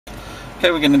Okay,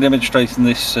 we're going to demonstrate in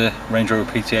this Range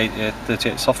Rover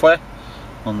P38 software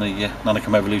on the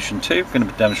Nanocom Evolution 2. We're going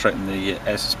to be demonstrating the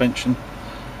air suspension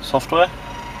software.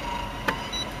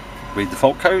 Read the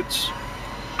fault codes,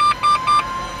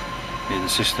 hear the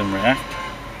system react,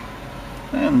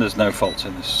 and there's no faults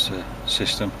in this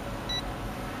system.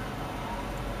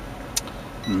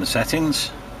 In the settings,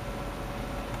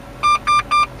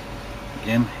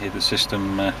 again, hear the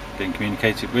system being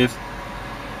communicated with.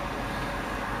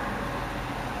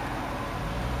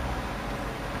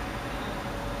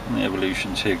 And the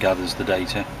Evolution 2 gathers the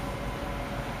data.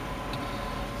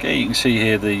 Okay, you can see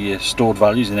here the stored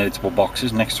values in editable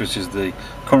boxes. Next to it is the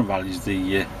current values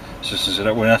the system set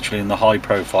up. We're actually in the high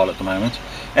profile at the moment.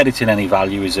 Editing any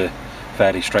value is a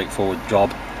fairly straightforward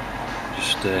job.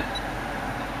 Just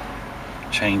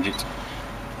change it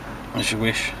as you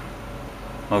wish.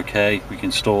 Okay, we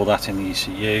can store that in the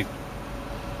ECU.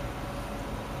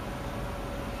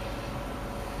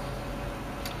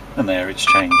 And there it's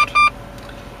changed.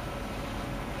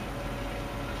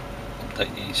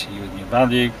 Update the ECU with new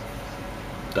value.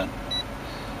 Done.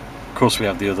 Of course we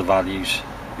have the other values,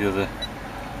 the other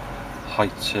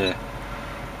height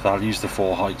values, the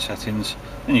 4 height settings,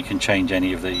 and you can change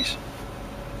any of these.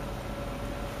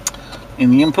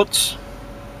 In the inputs,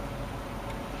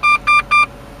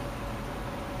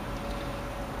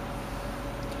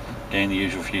 again the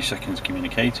usual few seconds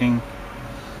communicating,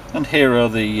 and here are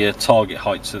the target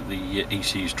heights that the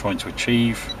ECU is trying to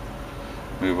achieve.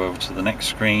 Move over to the next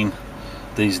screen.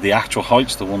 These are the actual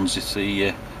heights, the ones that the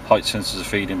height sensors are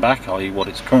feeding back, i.e. what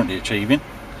it's currently achieving.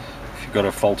 If you've got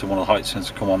a fault in one of the height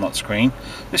sensors, come on that screen.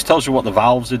 This tells you what the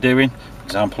valves are doing. For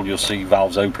example, you'll see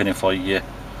valves open if I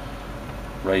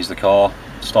raise the car,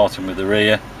 starting with the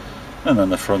rear, and then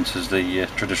the front is the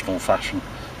traditional fashion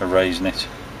of raising it.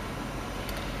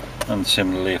 And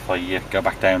similarly if I go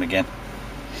back down again.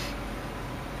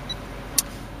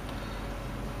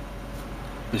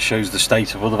 This shows the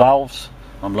state of other valves.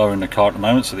 I'm lowering the car at the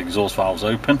moment, so the exhaust valve's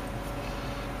open.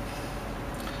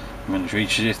 When it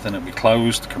reaches it, then it'll be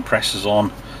closed. The compressor's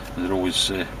on, they're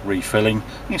always refilling.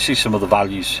 You can see some of the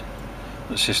values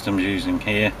the system's using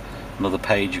here. Another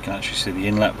page, you can actually see the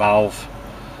inlet valve,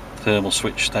 thermal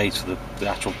switch state of the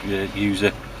actual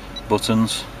user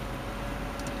buttons,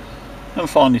 and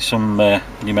finally some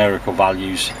numerical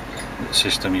values that the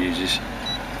system uses.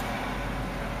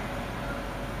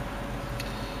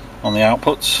 On the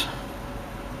outputs,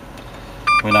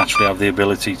 we naturally have the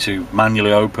ability to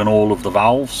manually open all of the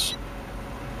valves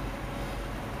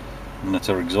and that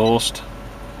are exhaust,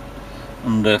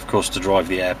 and of course to drive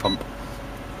the air pump.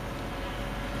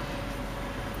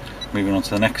 Moving on to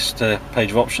the next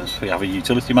page of options, we have a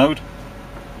utility mode.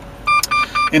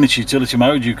 In its utility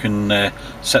mode you can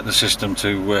set the system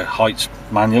to heights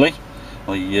manually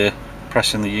by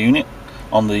pressing the unit.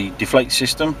 On the deflate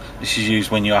system, this is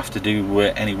used when you have to do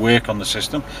any work on the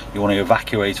system. You want to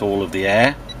evacuate all of the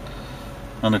air.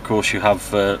 And of course you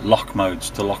have lock modes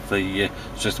to lock the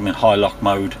system in high lock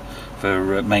mode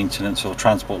for maintenance, or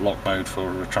transport lock mode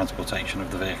for transportation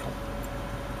of the vehicle.